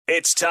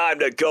It's time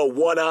to go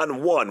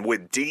one-on-one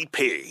with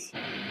DP.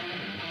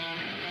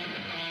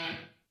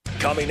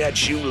 Coming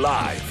at you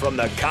live from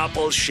the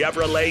Coppel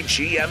Chevrolet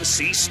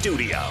GMC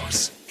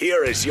studios.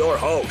 Here is your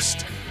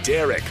host,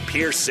 Derek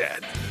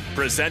Pearson.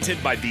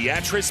 Presented by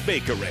Beatrice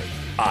Bakery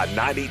on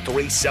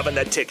 93.7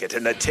 The Ticket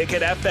and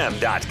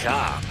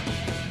theticketfm.com.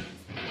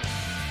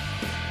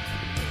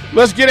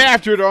 Let's get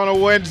after it on a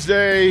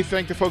Wednesday.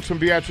 Thank the folks from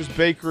Beatrice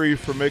Bakery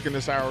for making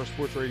this hour of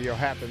sports radio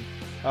happen.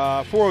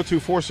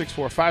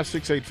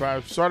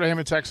 402-464-5685. Start a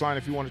Hammond text line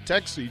if you want to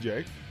text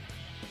CJ.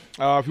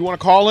 If you want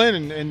to call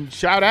in and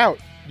shout out,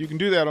 you can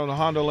do that on the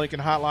Honda Lincoln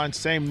hotline.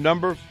 Same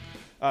number.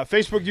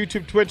 Facebook,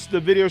 YouTube, Twitch, the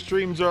video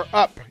streams are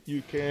up.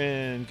 You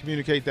can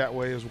communicate that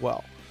way as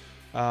well.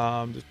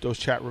 Those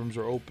chat rooms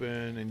are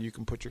open, and you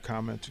can put your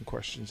comments and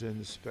questions in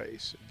the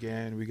space.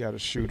 Again, we got a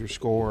shooter,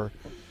 scorer,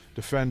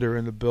 defender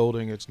in the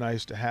building. It's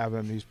nice to have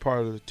him. He's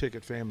part of the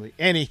Ticket family.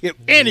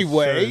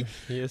 Anyway,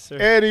 yes, sir.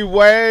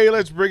 Anyway,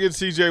 let's bring in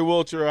CJ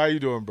Wilcher. How you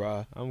doing,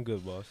 bro? I'm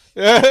good, boss.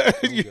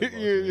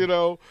 You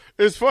know,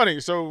 it's funny.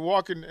 So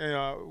walking,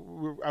 I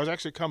was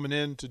actually coming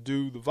in to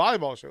do the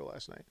volleyball show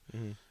last night,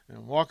 and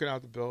I'm walking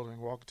out the building,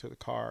 walking to the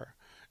car,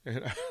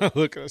 and I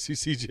look and I see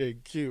CJ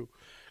and Q.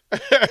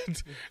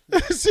 And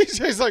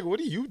CJ's like, "What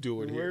are you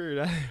doing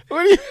here?"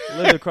 What are you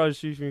lived across the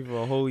street from me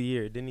for a whole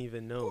year. Didn't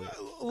even know it.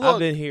 Look, I've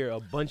been here a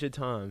bunch of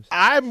times.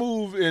 I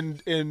move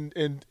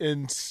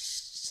in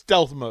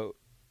stealth mode.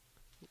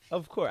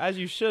 Of course, as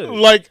you should.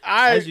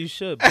 As you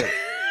should. But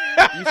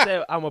you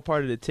said I'm a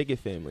part of the Ticket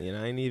family, and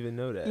I didn't even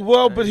know that.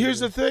 Well, but here's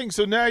the thing.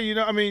 So now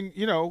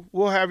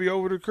we'll have you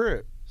over to the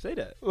crib. Say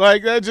that.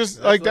 Like that,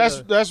 just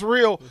that's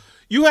real.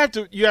 You have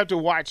to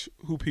watch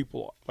who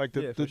people are,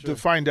 to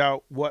find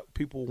out what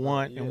people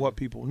want and what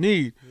people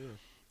need.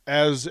 Yeah.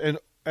 As an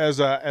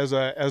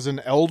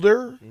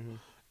elder,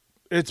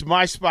 it's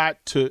my spot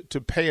to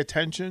pay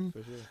attention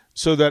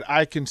so that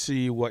I can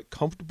see what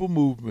comfortable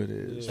movement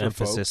is. Yeah.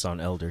 Emphasis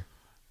on elder.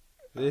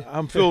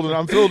 I'm fielding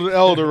an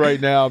elder right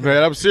now,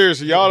 man. I'm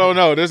serious. Y'all don't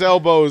know. This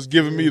elbow is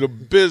giving me the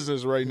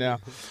business right now.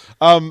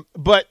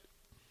 But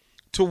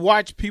to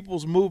watch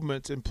people's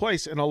movements in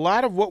place, and a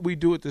lot of what we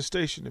do at this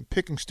station and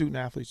picking student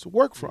athletes to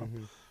work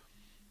from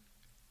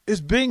is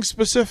being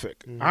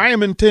specific. I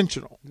am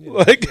intentional.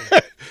 Yeah.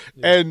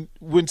 And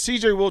when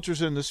CJ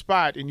Wilcher's in the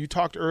spot, and you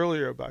talked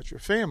earlier about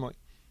your family,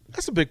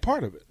 that's a big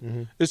part of it.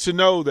 Is to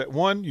know that,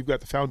 one, you've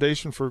got the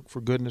foundation for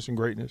goodness and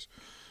greatness.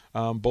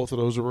 Both of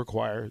those are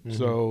required.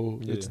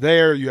 So it's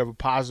there. You have a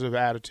positive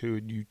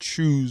attitude. You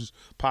choose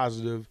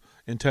positive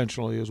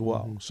intentionally as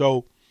well.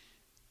 So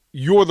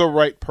you're the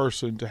right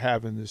person to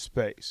have in this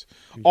space.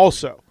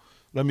 Also,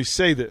 let me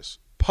say this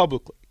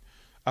publicly.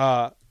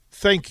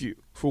 Thank you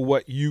for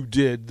what you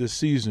did this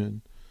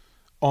season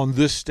on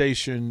this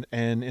station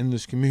and in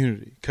this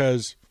community,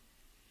 because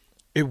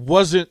it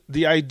wasn't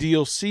the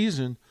ideal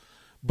season,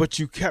 but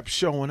you kept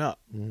showing up.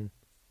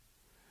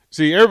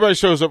 See, everybody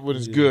shows up when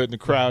it's good and the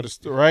crowd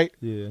is right.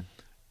 Yeah.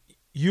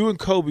 You and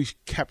Kobe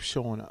kept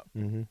showing up,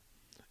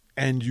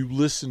 and you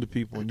listened to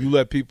people and you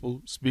let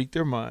people speak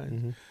their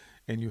mind.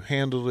 And you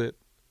handled it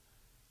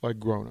like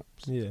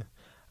grown-ups. Yeah,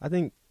 I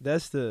think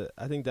that's the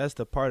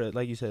part of,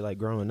 like you said, like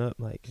growing up,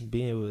 like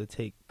being able to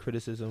take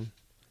criticism,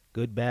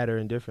 good, bad, or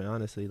indifferent,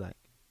 honestly,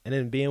 and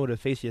then being able to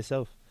face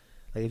yourself.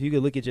 Like if you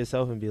could look at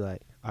yourself and be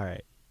like, all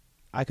right,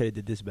 I could have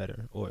did this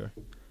better, or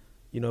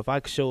if I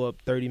show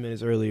up 30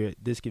 minutes earlier,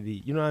 this could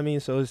be, you know what I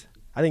mean? So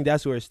I think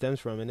that's where it stems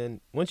from. And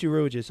then once you're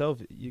real with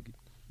yourself, you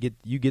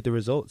get the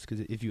results,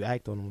 because if you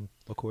act on them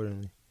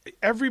accordingly.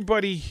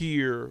 Everybody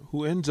here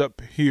who ends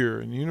up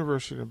here in the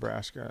University of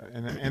Nebraska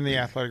and in the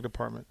athletic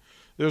department,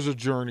 there's a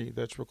journey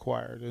that's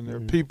required. And there are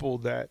people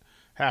that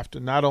have to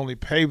not only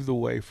pave the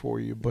way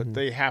for you, but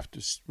they have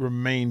to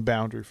remain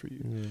boundary for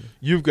you.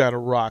 You've got a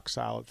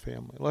rock-solid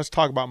family. Let's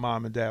talk about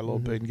mom and dad a little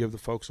bit and give the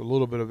folks a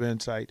little bit of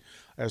insight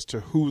as to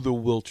who the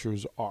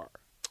Wilchers are.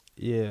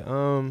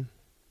 Yeah.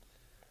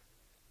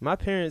 My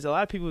parents, a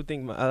lot of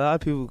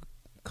people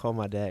call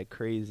my dad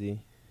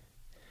crazy.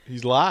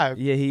 He's live.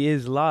 Yeah, he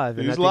is live.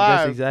 And I think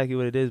that's exactly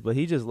what it is. But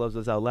he just loves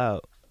us out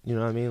loud. You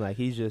know what I mean? Like,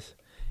 it's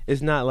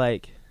not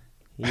like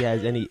he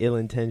has any ill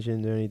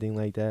intentions or anything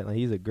like that. Like,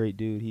 he's a great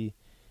dude. He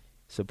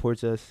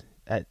supports us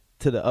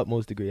to the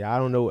utmost degree. I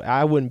don't know.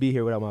 I wouldn't be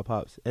here without my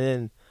pops. And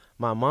then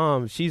my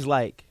mom, she's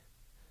like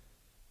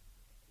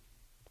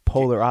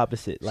polar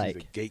opposite. She's like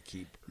a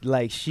gatekeeper.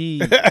 Like, she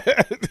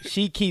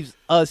keeps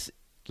us,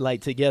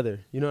 like,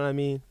 together. You know what I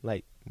mean?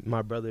 Like,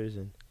 my brothers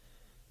and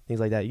things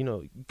like that,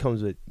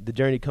 the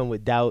journey comes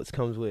with doubts,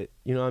 comes with,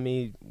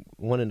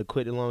 wanting to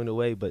quit along the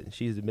way, but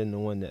she's been the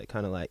one that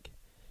kind of like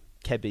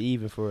kept it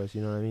even for us,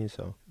 you know what I mean?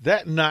 So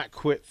that not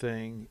quit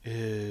thing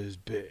is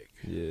big.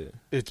 Yeah.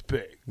 It's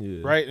big. Yeah.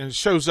 Right? And it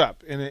shows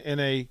up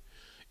in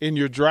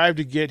your drive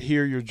to get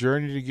here, your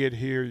journey to get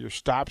here, your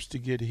stops to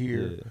get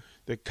here,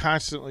 that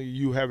constantly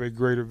you have a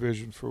greater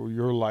vision for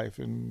your life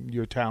and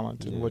your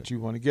talent and what you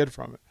want to get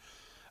from it.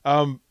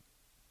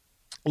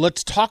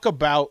 Let's talk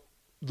about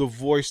the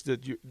voice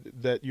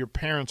that your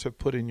parents have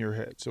put in your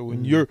head. So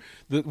when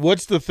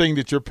what's the thing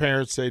that your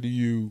parents say to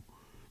you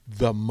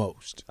the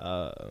most?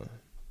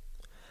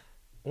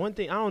 One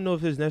thing, I don't know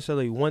if there's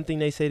necessarily one thing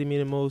they say to me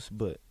the most,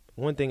 but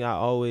one thing I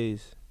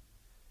always,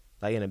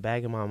 like, in the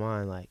back of my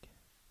mind, like,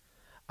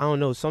 I don't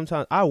know,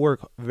 sometimes I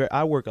work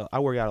out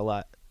a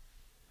lot.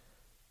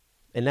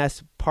 And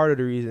that's part of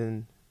the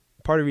reason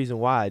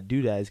why I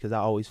do that is because I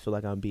always feel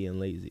like I'm being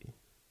lazy.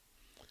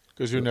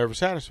 Because you're never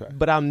satisfied.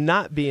 But I'm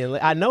not being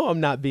I know I'm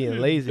not being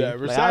lazy.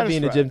 Never like, I'll be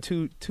in the gym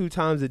satisfied. two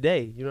times a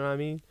day, you know what I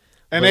mean?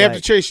 And But they have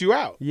like, to chase you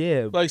out.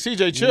 Yeah. Like,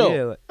 CJ, chill.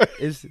 Yeah,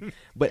 like,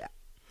 but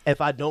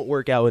if I don't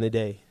work out in a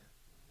day,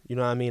 you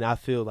know what I mean, I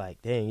feel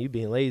like, dang, you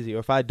being lazy. Or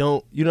if I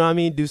don't, you know what I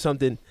mean, do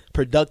something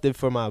productive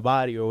for my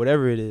body or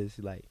whatever it is,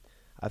 like,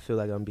 I feel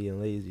like I'm being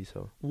lazy.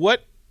 So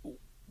What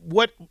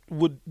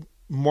would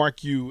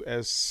mark you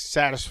as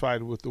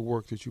satisfied with the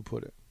work that you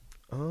put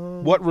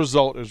in? What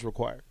result is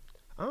required?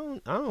 I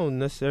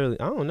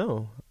don't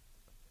know.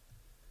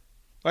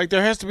 Like,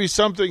 there has to be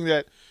something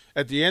that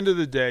at the end of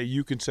the day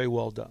you can say,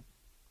 well done.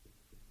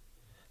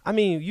 I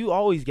mean, you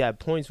always got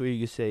points where you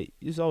can say,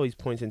 there's always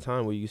points in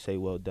time where you can say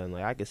well done.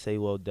 Like, I could say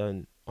well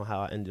done on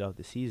how I ended off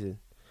the season,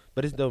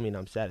 but it don't mean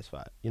I'm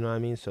satisfied. You know what I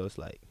mean? So it's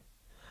like,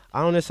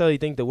 I don't necessarily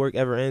think the work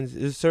ever ends.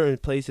 There's certain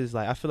places,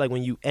 like, I feel like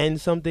when you end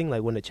something,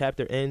 like when the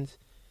chapter ends,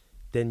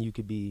 then you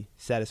could be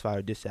satisfied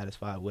or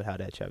dissatisfied with how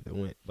that chapter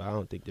went. But I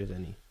don't think there's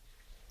any.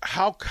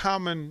 How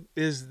common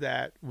is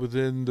that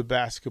within the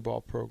basketball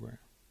program?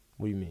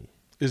 What do you mean?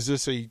 Is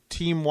this a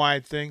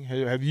team-wide thing?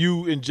 Have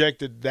you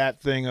injected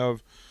that thing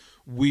of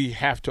we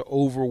have to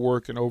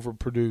overwork and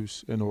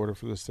overproduce in order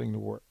for this thing to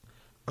work?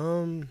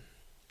 I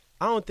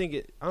don't think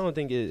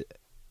it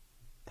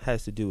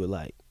has to do with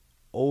like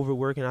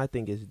overworking. I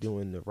think it's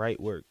doing the right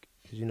work.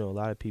 Because, you know, a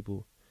lot of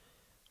people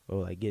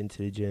will like get into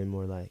the gym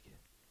or like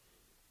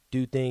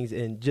do things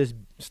and just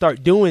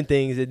start doing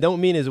things. It don't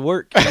mean it's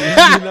work. You know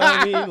what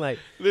I mean? Like,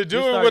 they're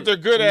doing what they're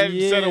good at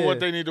instead of what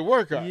they need to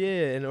work on.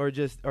 Yeah, and or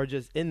just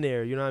in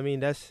there. You know what I mean?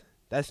 That's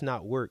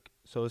not work.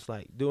 So it's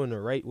like doing the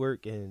right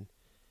work, and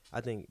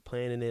I think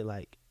planning it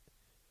like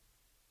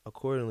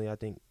accordingly. I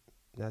think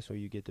that's where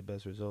you get the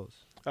best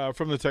results.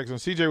 From the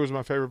Texans, CJ was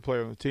my favorite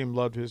player on the team.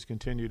 Loved his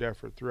continued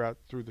effort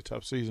through the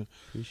tough season.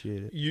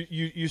 Appreciate it.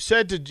 You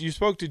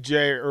spoke to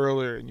Jay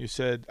earlier, and you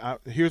said,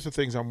 "Here's the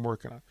things I'm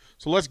working on."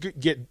 So let's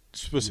get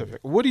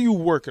specific. Yeah. What are you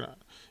working on?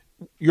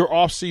 Your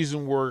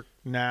off-season work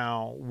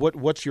now.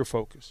 What's your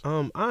focus?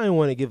 I didn't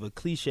want to give a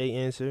cliche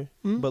answer,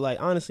 but like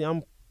honestly,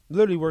 I'm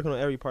literally working on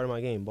every part of my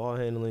game: ball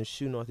handling,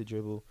 shooting off the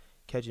dribble,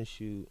 catch and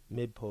shoot,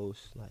 mid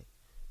post, like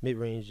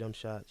mid-range jump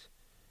shots,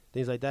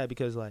 things like that.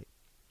 Because like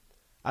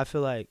I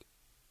feel like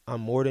I'm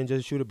more than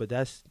just a shooter, but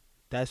that's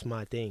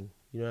my thing.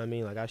 You know what I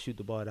mean? Like, I shoot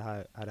the ball at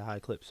a high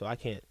clip, so I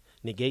can't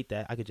negate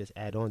that. I could just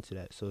add on to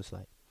that. So it's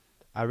like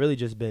I really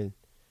just been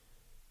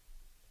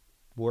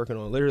working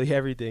on literally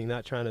everything,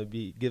 not trying to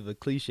give a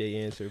cliche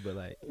answer, but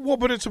like. Well,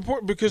 but it's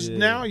important because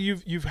now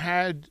you've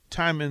had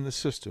time in the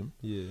system.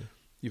 Yeah.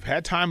 You've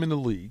had time in the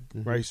league,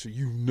 right? So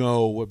you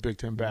know what Big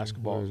Ten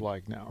basketball is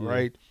like now,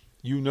 right?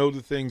 You know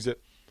the things that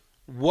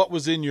what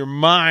was in your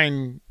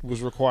mind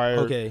was required.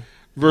 Okay.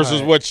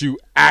 Versus what you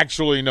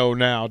actually know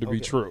now to be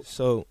true.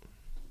 So,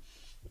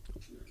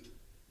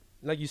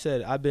 like you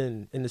said, I've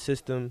been in the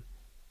system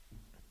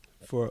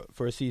for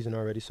a season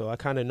already, so I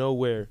kind of know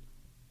where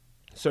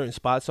certain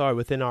spots are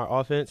within our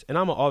offense. And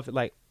I'm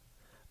I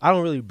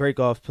don't really break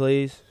off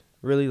plays.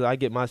 Really, I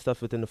get my stuff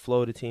within the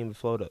flow of the team, the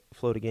flow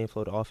of the game,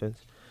 flow of the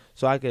offense.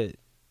 So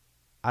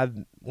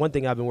one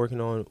thing I've been working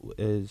on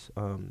is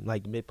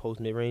like mid-post,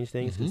 mid-range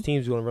things, because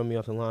teams are going to run me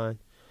off the line.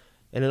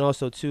 And then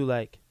also, too,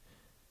 like,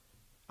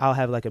 I'll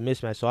have like a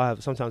mismatch. So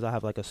sometimes I'll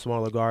have like a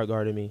smaller guard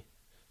guarding me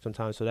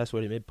sometimes. So that's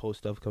where the mid-post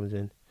stuff comes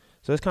in.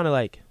 So it's kind of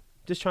like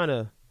just trying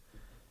to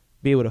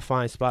be able to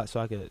find spots so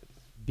I could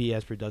be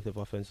as productive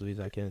offensively as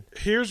I can.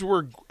 Here's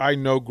where I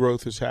know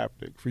growth is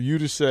happening. For you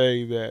to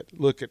say that,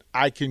 look,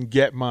 I can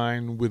get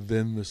mine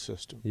within the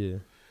system. Yeah.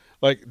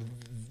 Like,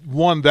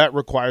 one, that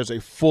requires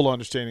a full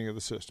understanding of the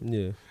system.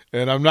 Yeah.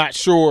 And I'm not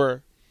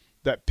sure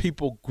that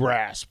people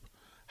grasp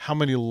how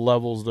many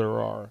levels there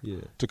are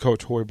to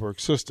Coach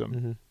Hoiberg's system.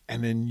 Mm-hmm.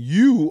 And then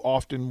you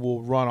often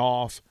will run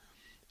off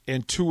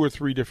in 2 or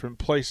 3 different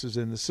places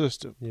in the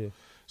system. Yeah.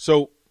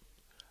 So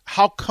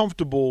how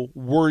comfortable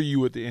were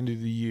you at the end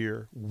of the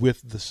year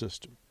with the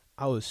system?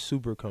 I was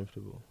super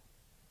comfortable.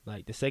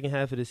 Like, the second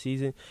half of the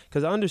season,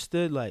 because I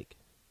understood, like,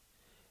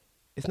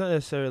 it's not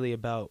necessarily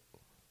about,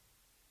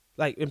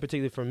 like, in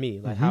particular for me,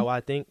 like how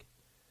I think,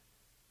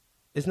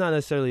 it's not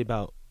necessarily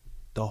about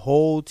the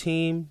whole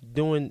team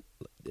doing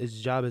its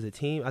job as a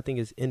team. I think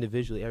it's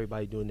individually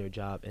everybody doing their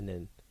job, and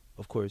then,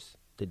 of course,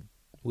 the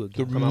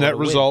net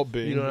result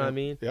being, you know what I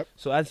mean? Yep.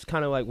 So that's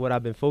kind of like what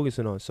I've been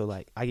focusing on. So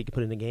like I get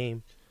put in the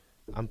game,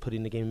 I'm put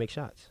in the game to make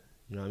shots.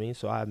 You know what I mean?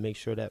 So I make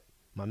sure that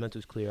my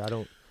mental's clear.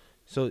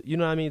 So you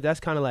know what I mean? That's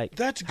kind of like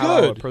that's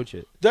how good. I approach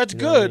it. That's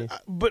good. I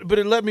mean? But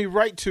it led me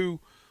right to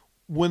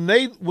when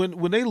they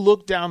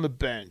look down the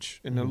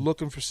bench and they're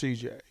looking for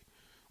CJ.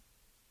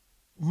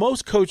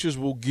 Most coaches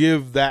will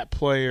give that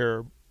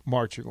player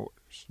marching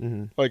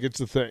orders. Like, it's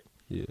the thing.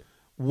 Yeah.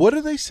 What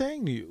are they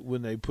saying to you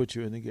when they put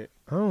you in the game?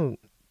 I don't.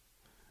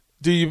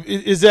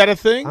 Is that a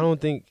thing? I don't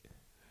think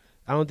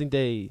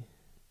they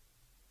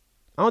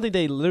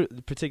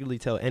particularly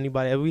tell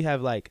anybody. We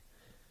have like,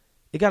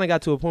 it kind of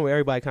got to a point where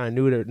everybody kind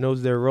of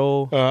knows their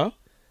role.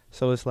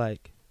 So it's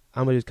like,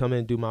 I'm gonna just come in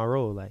and do my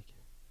role. Like,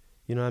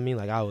 you know what I mean?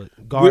 Like I would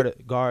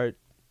guard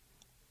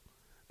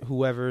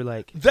whoever.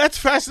 Like that's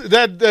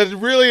fascinating. That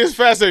really is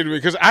fascinating to me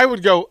because I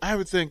would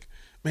think,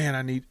 man,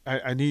 I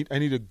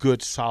need a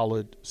good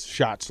solid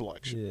shot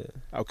selection.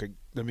 Yeah. Okay,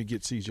 let me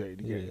get CJ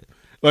to game. Yeah.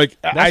 Like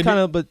that's kind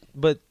of, but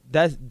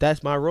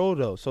that's my role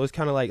though. So it's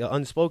kind of like an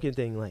unspoken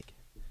thing. Like,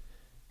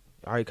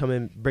 all right, come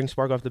in, bring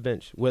Spark off the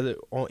bench, whether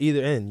on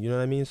either end. You know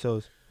what I mean?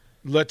 So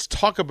let's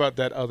talk about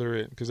that other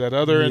end because that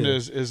other end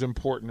is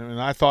important,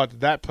 and I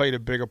thought that played a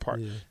bigger part.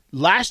 Yeah.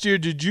 Last year,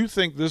 did you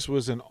think this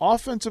was an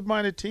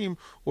offensive-minded team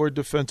or a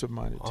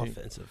defensive-minded team?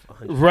 Offensive,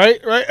 100%.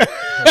 Right,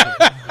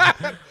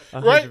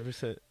 100%. Right.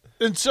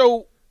 And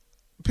so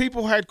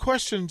people had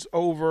questions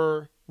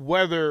over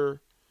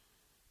whether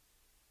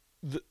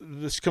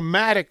the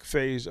schematic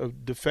phase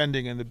of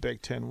defending in the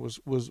Big Ten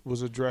was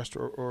addressed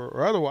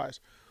or otherwise.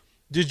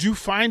 Did you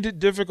find it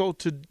difficult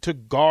to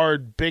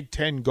guard Big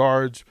Ten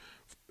guards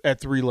at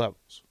 3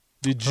 levels?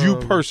 Did you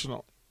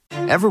personally?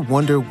 Ever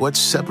wonder what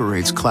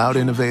separates cloud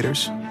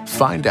innovators?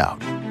 Find out.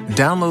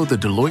 Download the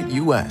Deloitte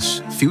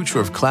US Future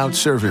of Cloud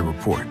Survey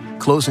Report,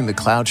 closing the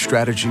cloud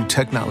strategy,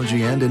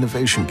 technology, and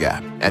innovation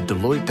gap at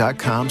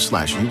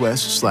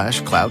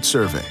Deloitte.com/US/cloud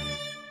survey.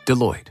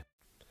 Deloitte.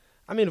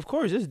 I mean, of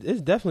course,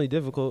 it's definitely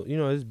difficult. You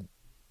know, it's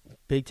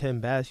Big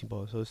Ten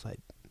basketball, so it's like,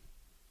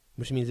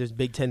 which means there's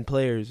Big Ten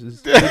players.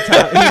 It's big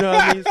time, you know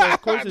what I mean? So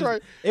of course,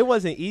 it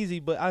wasn't easy,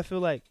 but I feel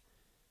like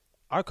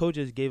our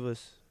coaches gave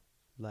us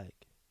like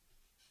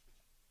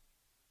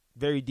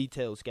very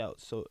detailed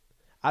scouts. So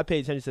I pay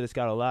attention to the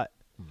scout a lot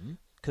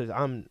because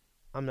I'm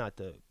not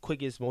the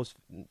quickest, most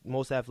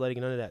athletic,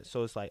 none of that.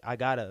 So it's like I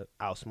gotta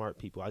outsmart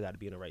people. I gotta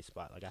be in the right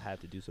spot. Like I have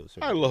to do so.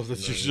 I love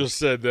that you just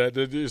said that.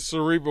 The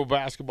cerebral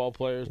basketball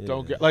players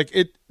don't get like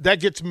it. That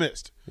gets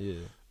missed. Yeah.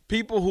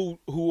 People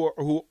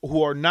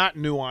who are not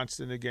nuanced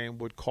in the game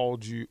would call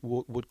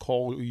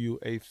you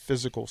a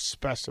physical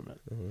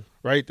specimen,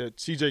 right? That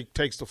CJ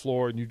takes the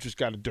floor and you just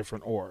got a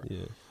different aura.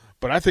 Yeah.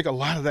 But I think a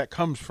lot of that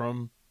comes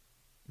from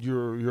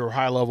your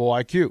high level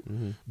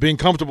IQ, being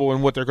comfortable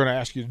in what they're going to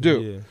ask you to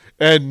do,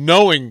 and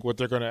knowing what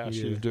they're going to ask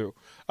you to do.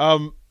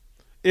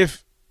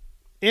 If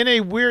in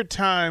a weird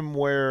time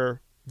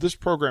where this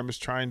program is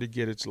trying to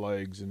get its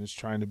legs and it's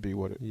trying to be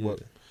what,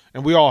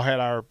 and we all had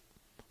our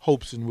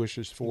hopes and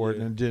wishes for it,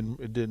 and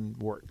it didn't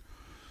work.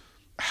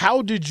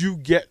 How did you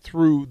get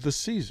through the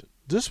season?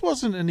 This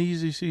wasn't an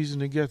easy season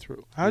to get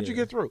through. How did you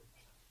get through?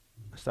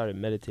 I started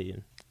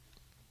meditating.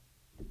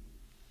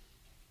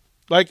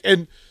 Like,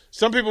 and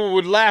some people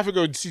would laugh and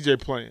go,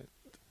 CJ playing.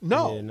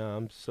 No. Yeah, no,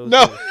 I'm so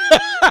no.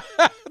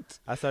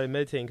 I started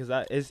meditating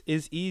because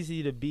it's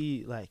easy to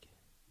be like,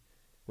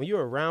 when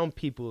you're around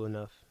people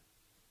enough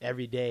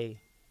every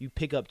day, you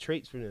pick up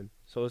traits from them.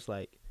 So it's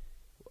like,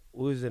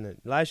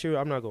 last year,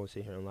 I'm not going to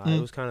sit here and lie. It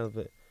was kind of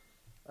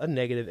a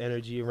negative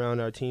energy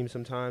around our team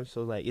sometimes.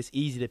 So, like, it's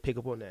easy to pick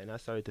up on that. And I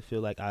started to feel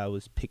like I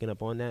was picking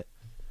up on that.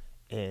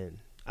 And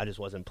I just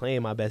wasn't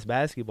playing my best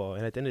basketball.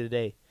 And at the end of the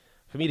day,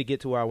 for me to get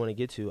to where I want to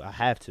get to, I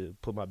have to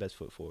put my best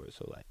foot forward.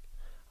 So, like,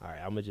 all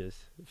right, I'm going to just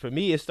 – for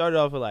me, it started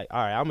off with, like,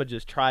 all right, I'm going to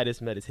just try this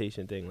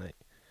meditation thing. Like,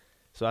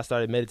 so I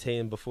started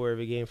meditating before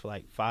every game for,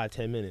 like,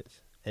 5-10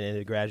 minutes. And then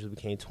it gradually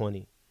became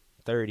 20,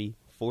 30,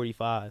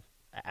 45,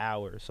 an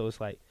hour. So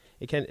it's like –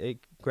 It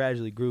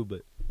gradually grew,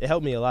 but it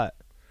helped me a lot.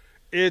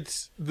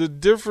 It's the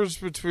difference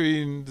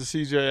between the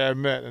CJ I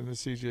met and the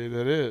CJ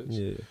that is.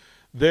 Yeah.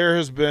 There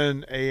has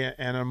been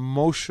an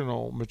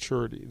emotional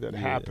maturity that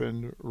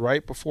happened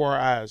right before our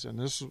eyes. And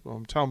this is what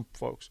I'm telling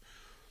folks.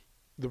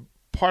 The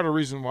part of the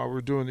reason why we're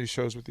doing these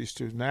shows with these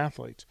student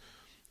athletes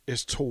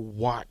is to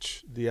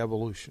watch the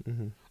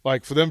evolution.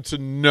 Like for them to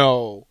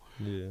know,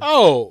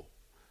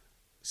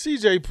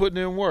 CJ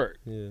putting in work,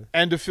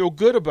 and to feel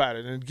good about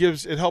it, and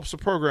it helps the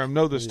program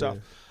know this stuff.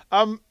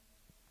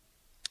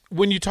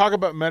 When you talk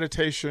about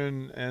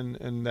meditation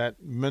and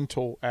that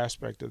mental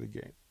aspect of the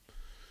game,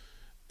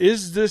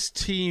 is this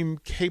team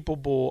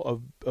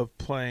capable of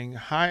playing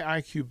high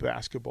IQ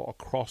basketball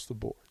across the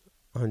board?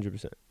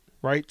 100%.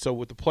 Right. So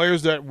with the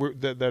players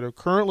that are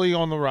currently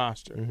on the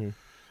roster,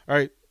 all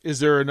right, is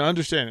there an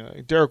understanding?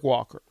 Like Derek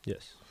Walker.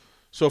 Yes.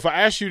 So if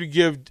I ask you to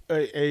give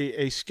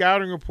a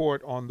scouting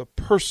report on the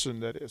person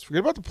that is,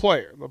 forget about the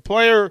player. The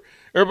player,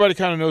 everybody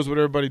kind of knows what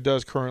everybody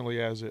does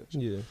currently as is.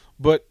 Yeah.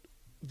 But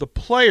the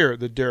player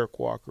that Derek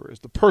Walker is,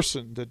 the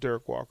person that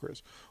Derek Walker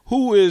is,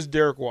 who is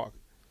Derek Walker?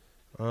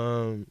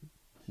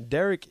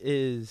 Derek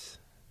is,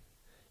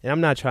 and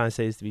I'm not trying to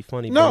say this to be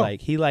funny, but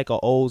like he like an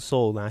old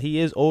soul. Now he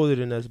is older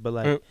than us, but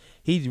like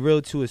he's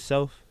real to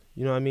himself.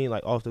 You know what I mean?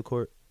 Like off the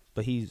court,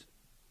 but he's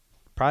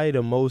probably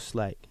the most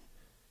like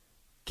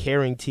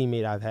caring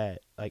teammate I've had,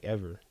 like,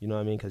 ever. You know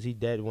what I mean? Because he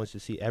dead wants to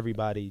see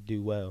everybody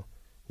do well.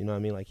 You know what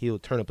I mean? Like, he'll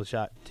turn up a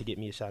shot to get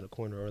me a shot in the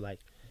corner, or, like,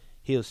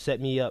 he'll set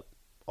me up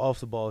off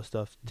the ball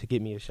stuff to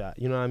get me a shot.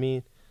 You know what I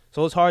mean?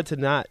 So it's hard to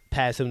not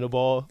pass him the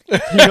ball. You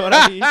know what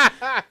I mean?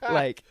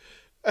 Like,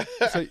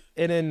 so,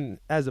 and then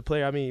as a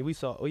player, I mean,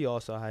 we all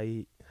saw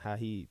how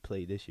he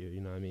played this year.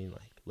 You know what I mean?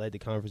 Like, led the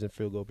conference in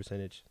field goal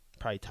percentage,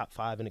 probably top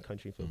 5 in the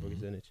country in field goal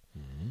percentage.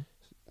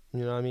 Mm-hmm.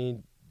 You know what I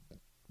mean?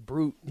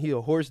 Brute, he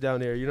a horse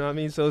down there. You know what I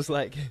mean? So it's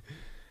like,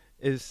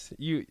 as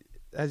he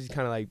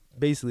kind of like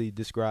basically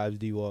describes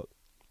D-Walk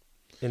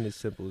in the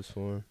simplest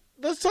form.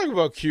 Let's talk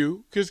about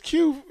Q, because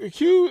Q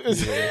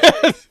is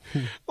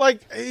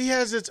like, he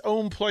has its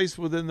own place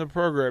within the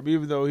program.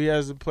 Even though he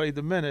hasn't played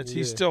the minutes,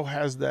 he still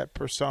has that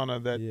persona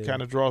that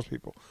kind of draws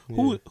people.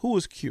 Who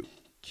is Q?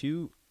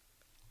 Q,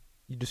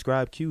 you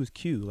describe Q as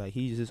Q. Like,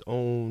 he's his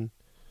own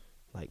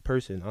like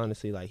person.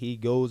 Honestly, like, he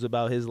goes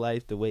about his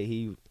life the way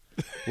he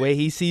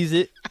sees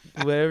it,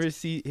 wherever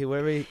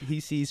he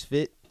sees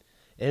fit.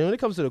 And when it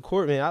comes to the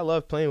court, man, I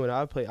love playing with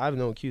him. I've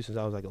known Q since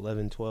I was like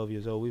 11, 12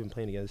 years old. We've been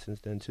playing together since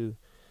then too.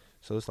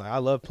 So it's like, I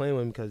love playing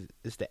with him because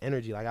it's the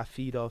energy. Like, I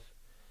feed off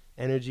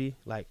energy,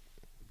 like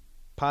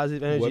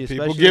positive energy. What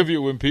people give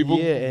you when people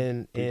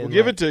and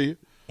give it to you.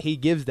 He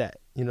gives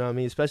that, you know what I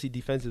mean, especially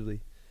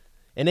defensively.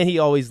 And then he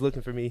always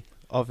looking for me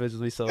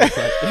offensively. So it's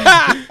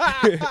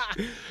like,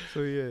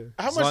 so yeah.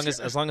 As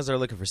long as they're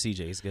looking for CJ,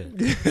 he's good.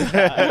 Well,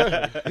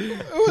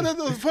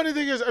 the funny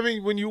thing is, I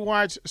mean, when you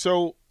watch,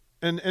 so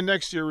and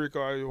next year,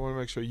 Rico, I want to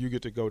make sure you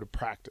get to go to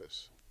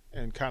practice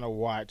and kind of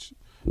watch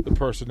the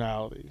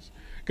personalities,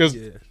 because.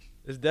 Yeah.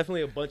 There's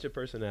definitely a bunch of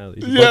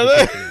personalities.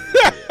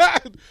 Okay.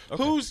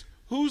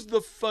 Who's the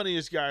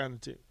funniest guy on the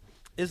team?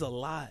 It's a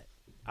lot.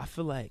 I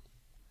feel like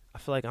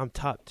I'm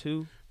top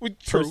 2 true,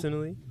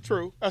 personally.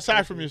 True.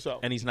 Aside from yourself.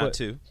 And he's not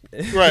 2.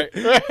 Right.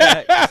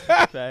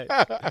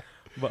 Fact.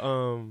 But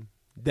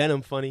then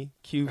I'm funny.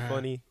 Q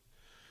funny.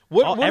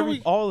 All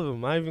of them.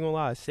 I'm not even gonna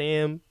lie.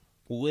 Sam,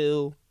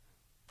 Will,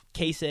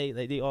 Casey,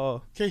 like, they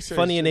all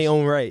funny in their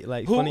own right.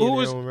 Like, funny in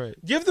their own right.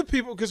 Give the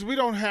people, because we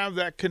don't have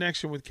that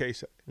connection with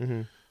Casey.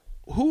 Mm-hmm.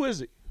 Who is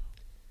he?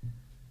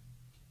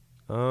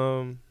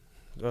 Well,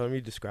 let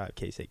me describe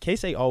Casey.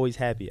 Casey always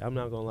happy. I'm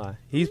not gonna lie.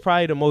 He's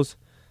probably the most,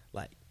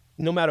 like,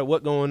 no matter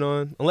what going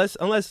on, unless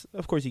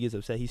of course he gets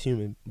upset. He's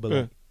human, but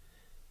like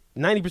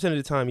 90% of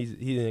the time he's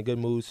in a good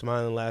mood,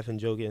 smiling, laughing,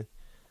 joking.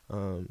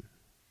 Then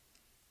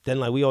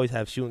like we always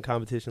have shooting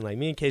competition. Like,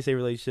 me and Casey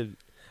relationship,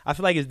 I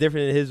feel like it's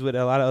different than his with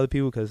a lot of other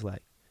people, because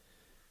like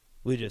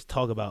we just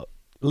talk about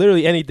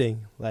literally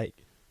anything. Like,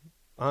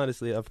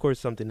 honestly, of course,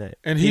 something that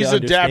he's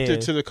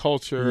adapted to the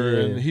culture,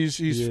 and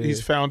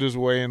he's found his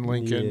way in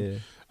Lincoln.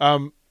 Yeah.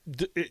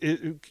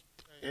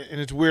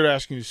 And it's weird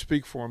asking you to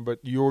speak for him, but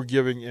you're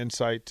giving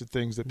insight to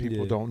things that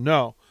people don't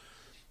know.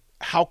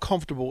 How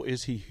comfortable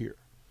is he here?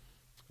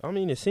 I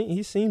mean,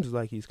 he seems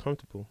like he's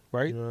comfortable,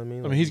 right? You know what I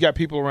mean? I mean, he's got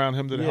people around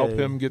him that help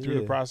him get through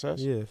the process.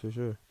 Yeah, for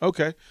sure.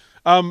 Okay.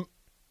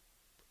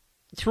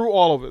 Through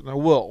all of it, now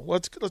Will,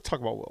 let's talk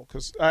about Will,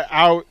 because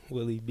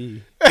Willie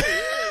B.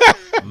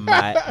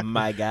 my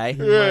guy,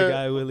 my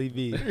guy Willie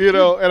B. You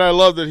know, and I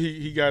love that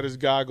he got his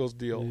goggles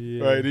deal,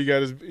 right? He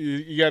got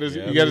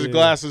his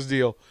glasses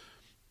deal.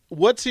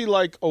 What's he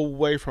like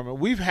away from it?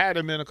 We've had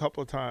him in a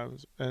couple of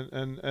times,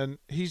 and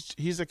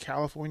he's a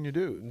California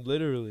dude,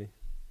 literally.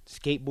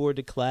 Skateboard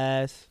to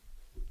class,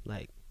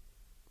 like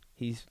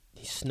he's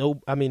not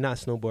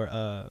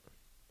snowboard.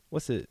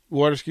 What's it?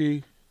 Water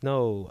ski.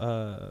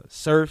 No,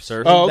 surf.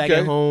 Oh, okay. Back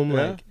at home,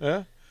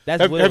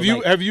 That's have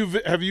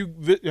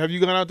you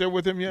gone out there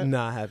with him yet?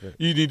 No, I haven't.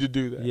 You need to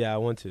do that. Yeah, I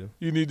want to.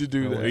 You need to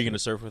do that. Are you going to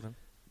surf with him?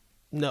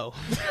 No.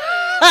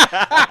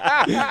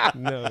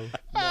 No.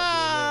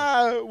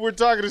 We're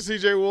talking to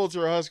CJ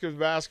Wilcher, Huskers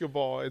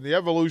basketball, and the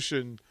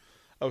evolution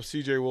of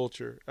CJ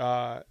Wilcher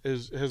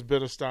has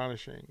been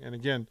astonishing. And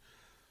again,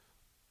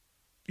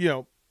 you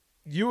know,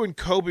 you and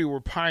Kobe were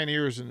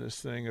pioneers in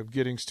this thing of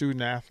getting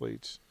student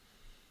athletes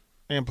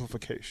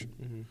amplification.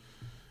 Mm-hmm.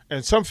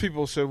 And some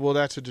people said, well,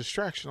 that's a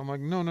distraction. I'm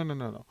like,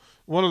 no.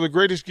 One of the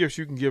greatest gifts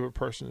you can give a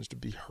person is to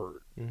be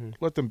heard. Mm-hmm.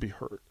 Let them be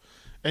heard.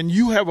 And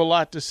you have a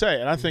lot to say.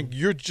 And I think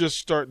you're just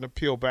starting to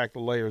peel back the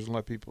layers and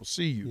let people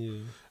see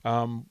you,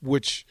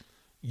 which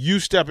you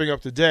stepping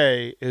up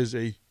today is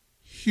a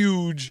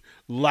huge,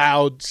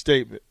 loud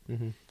statement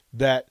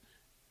that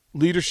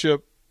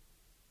leadership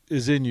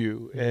is in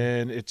you,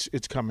 and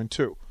it's coming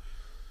too.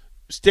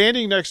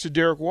 Standing next to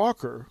Derek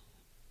Walker,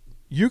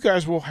 you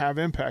guys will have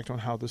impact on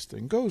how this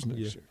thing goes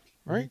next year,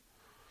 right?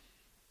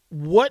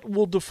 What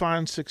will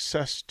define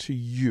success to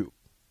you?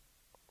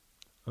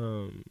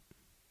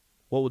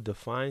 What would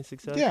define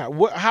success? Yeah.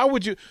 How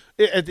would you,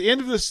 at the end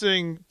of this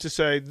thing, to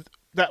say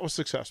that was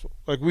successful?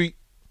 Like, we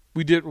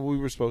did what we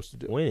were supposed to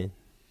do. Win.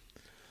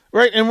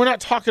 Right, and we're not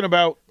talking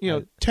about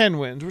 10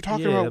 wins. We're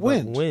talking about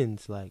wins.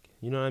 Wins, like,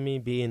 you know what I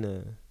mean. Be in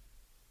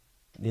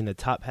the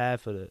top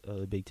half of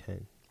the Big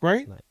Ten,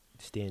 right? Like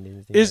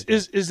standings.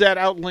 Is that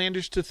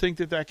outlandish to think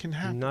that can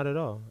happen? Not at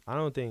all. I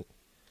don't think.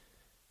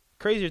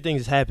 Crazier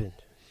things happened.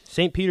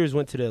 St. Peter's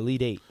went to the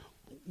Elite Eight,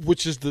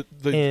 which is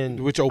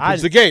which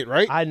opens the gate,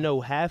 right? I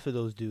know half of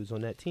those dudes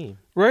on that team,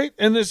 right?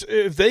 And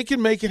if they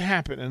can make it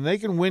happen and they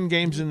can win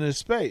games in this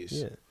space.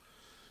 Yeah.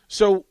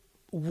 So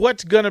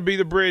what's going to be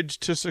the bridge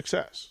to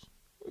success?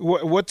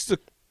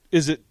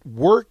 Is it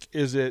work?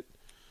 Is it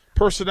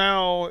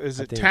personnel? Is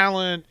it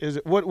talent? Is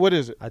it what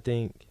is it? I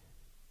think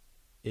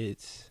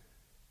it's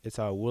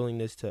our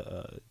willingness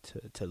to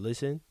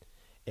listen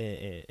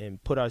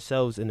and put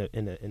ourselves in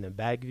a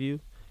back view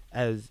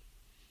as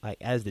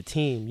the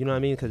team. You know what I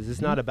mean? Because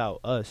it's not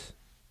about us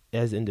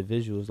as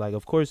individuals. Like,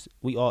 of course,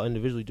 we all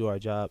individually do our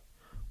job,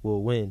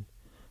 we'll win,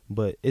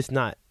 but it's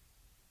not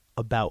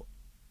about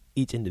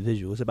each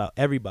individual. It's about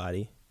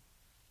everybody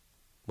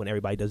when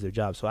everybody does their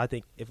job. So I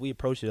think if we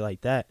approach it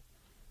like that,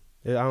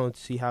 I don't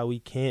see how we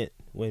can't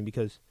win,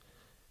 because,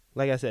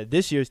 like I said,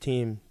 this year's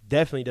team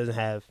definitely doesn't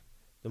have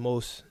the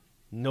most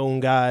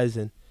known guys,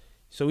 and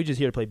so we just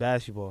here to play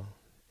basketball.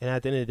 And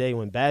at the end of the day,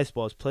 when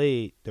basketball is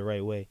played the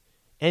right way,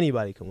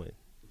 anybody can win.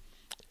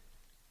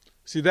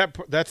 See,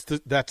 that's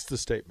the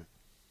statement.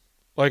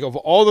 Like, of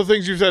all the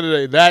things you've said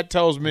today, that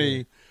tells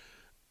me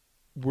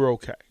we're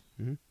okay.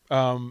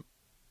 Mm-hmm.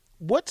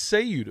 What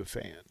say you to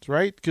fans,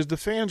 right? Because the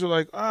fans are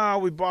like,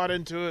 we bought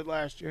into it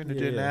last year and it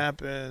didn't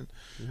happen.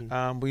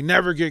 Mm-hmm. We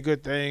never get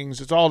good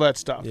things. It's all that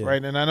stuff,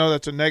 right? And I know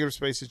that's a negative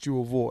space that you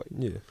avoid.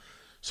 Yeah.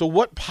 So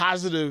what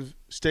positive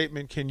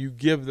statement can you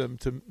give them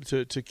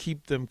to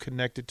keep them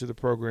connected to the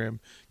program,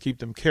 keep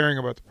them caring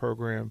about the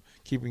program,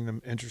 keeping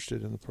them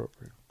interested in the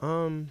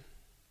program?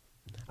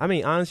 I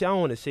mean, honestly, I don't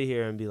want to sit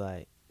here and be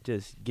like,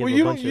 just give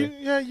you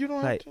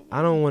don't like,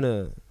 I don't want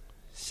to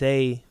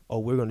say, oh,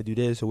 we're going to do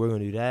this or we're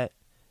going to do that.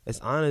 It's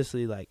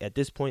honestly, like, at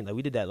this point, like,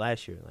 we did that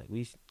last year. Like,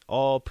 we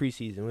all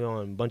preseason, we were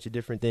on a bunch of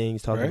different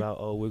things talking about,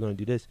 oh, we're going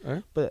to do this.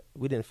 Right. But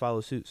we didn't follow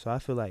suit. So I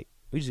feel like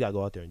we just got to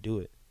go out there and do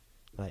it.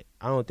 Like,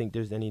 I don't think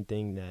there's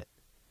anything that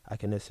I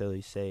can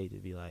necessarily say to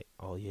be like,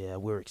 oh, yeah,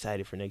 we're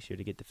excited for next year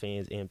to get the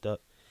fans amped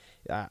up.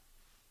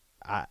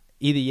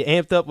 Either you're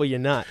amped up or you're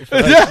not. You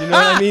know what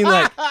I mean?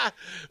 Like,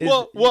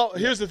 well,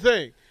 here's the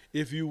thing.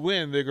 If you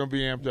win, they're going to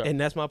be amped up.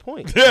 And that's my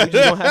point. You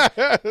know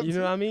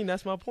what I mean?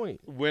 That's my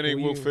point.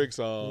 Winning will fix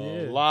a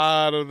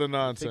lot of the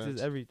nonsense. It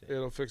fixes everything.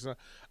 It'll fix it.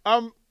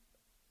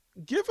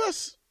 Give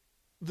us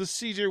the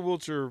C.J.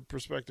 Wilcher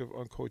perspective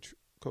on Coach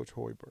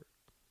Hoiberg.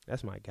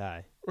 That's my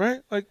guy. Right?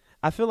 Like,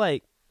 I feel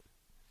like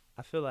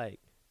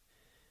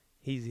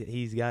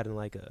he's gotten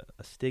like a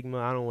stigma.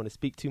 I don't want to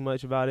speak too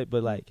much about it,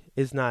 but like,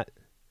 it's not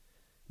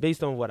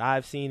based on what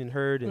I've seen and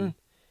heard, and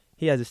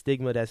he has a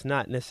stigma that's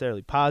not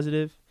necessarily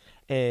positive.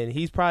 And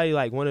he's probably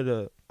like one of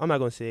the, I'm not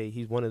going to say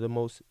he's one of the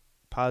most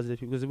positive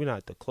people because we're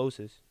not the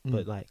closest,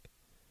 but like,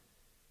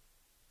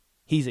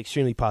 he's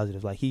extremely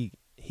positive. Like,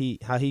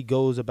 how he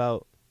goes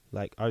about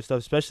like our stuff,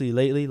 especially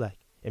lately, like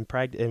in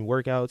practice and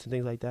workouts and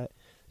things like that.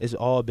 It's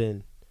all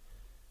been,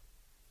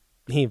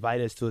 he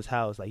invited us to his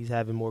house. Like, he's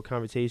having more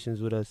conversations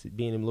with us,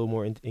 being a little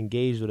more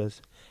engaged with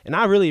us. And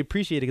I really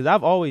appreciate it because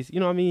I've always, you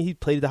know what I mean? He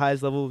played at the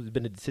highest level, he's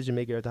been a decision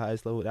maker at the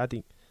highest level. I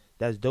think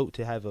that's dope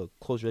to have a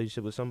close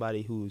relationship with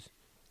somebody who's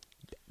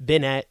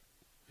been at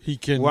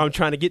where I'm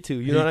trying to get to.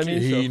 You know what I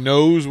mean? He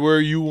knows where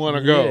you want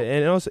to go. Yeah,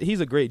 and also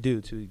he's a great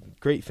dude too.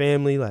 Great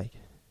family. Like,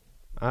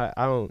 I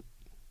don't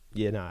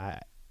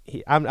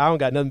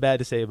got nothing bad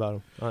to say about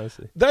him,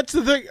 honestly. That's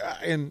the thing,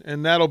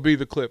 and that'll be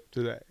the clip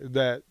today.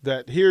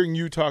 That hearing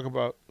you talk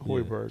about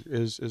Hoiberg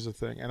is a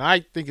thing, and I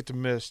think it's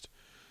missed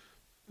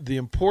the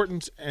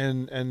importance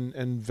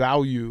and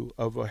value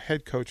of a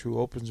head coach who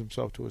opens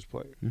himself to his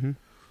players. Mm-hmm.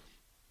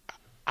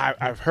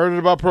 I've heard it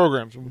about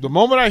programs. The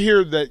moment I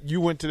hear that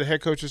you went to the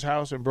head coach's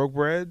house and broke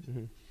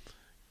bread,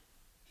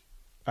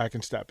 I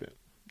can step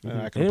in.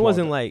 And I can. And it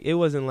wasn't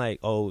like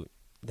oh,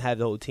 have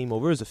the whole team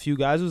over. It was a few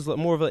guys. It was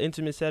more of an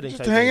intimate setting.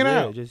 Just hanging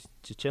out. Just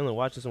chilling,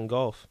 watching some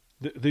golf.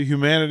 The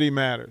humanity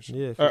matters.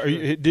 Yeah. For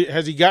sure.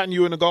 Has he gotten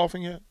you into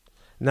golfing yet?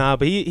 Nah,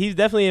 but he's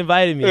definitely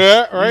invited me.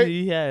 Yeah, right?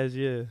 He has,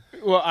 yeah.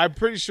 Well, I'm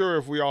pretty sure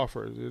if we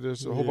offer,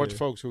 there's a whole bunch of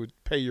folks who would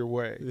pay your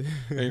way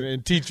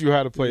and teach you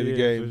how to play the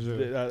game.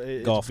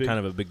 Sure. Golf, kind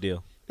of a big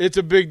deal. It's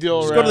a big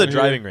deal. Just go to the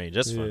driving range.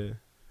 That's fun.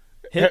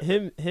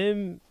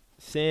 Him,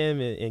 Sam,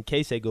 and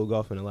Casey go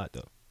golfing a lot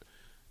though.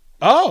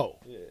 Oh,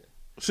 yeah.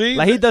 See,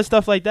 like he does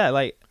stuff like that.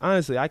 Like,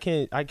 honestly, I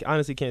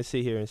honestly can't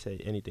sit here and say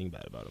anything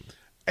bad about him.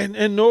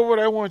 And nor would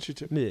I want you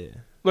to. Yeah.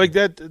 Like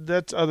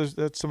that's others.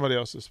 That's somebody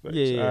else's space.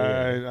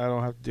 Yeah. I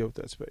don't have to deal with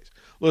that space.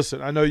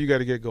 Listen, I know you got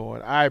to get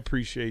going. I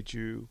appreciate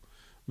you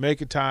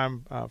making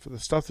time for the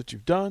stuff that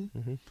you've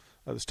done,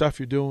 the stuff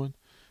you're doing,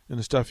 and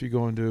the stuff you're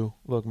going to do.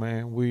 Look,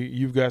 man,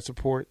 you've got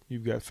support.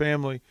 You've got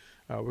family.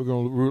 We're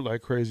going to root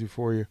like crazy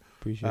for you.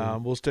 Appreciate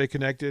it. We'll stay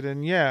connected,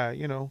 and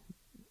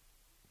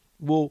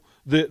we'll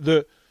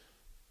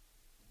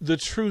the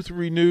truth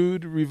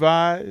renewed,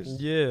 revised.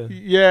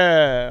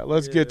 Yeah.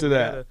 Let's get to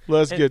that.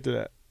 Let's get to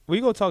that. We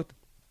gonna talk.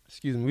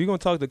 Excuse me. We gonna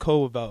talk to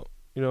Cole about,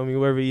 you know what I mean,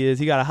 wherever he is.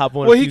 He got to hop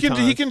on. Well, he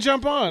can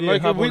jump on. Yeah,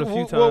 like hop on a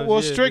few times.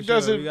 Well, Strick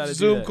does a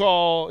Zoom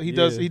call. He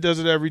does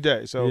it every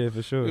day. So yeah,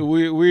 for sure.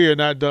 We are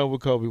not done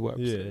with Kobe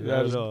Webster. Yeah,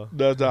 not at all.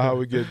 That's not how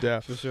we get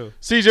down. For sure.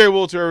 C.J.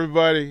 Wilcher,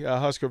 everybody,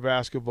 Husker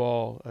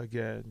basketball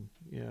again.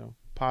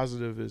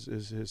 positive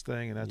is his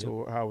thing, and that's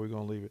how we're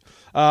going to leave it.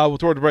 We'll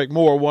toward the break.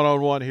 More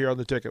one-on-one here on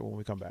The Ticket when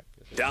we come back.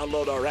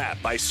 Download our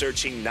app by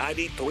searching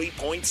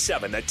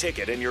 93.7 The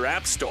Ticket in your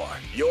app store.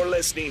 You're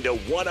listening to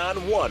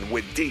One-on-One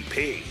with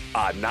DP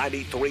on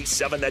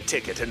 93.7 The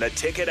Ticket and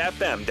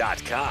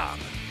theticketfm.com.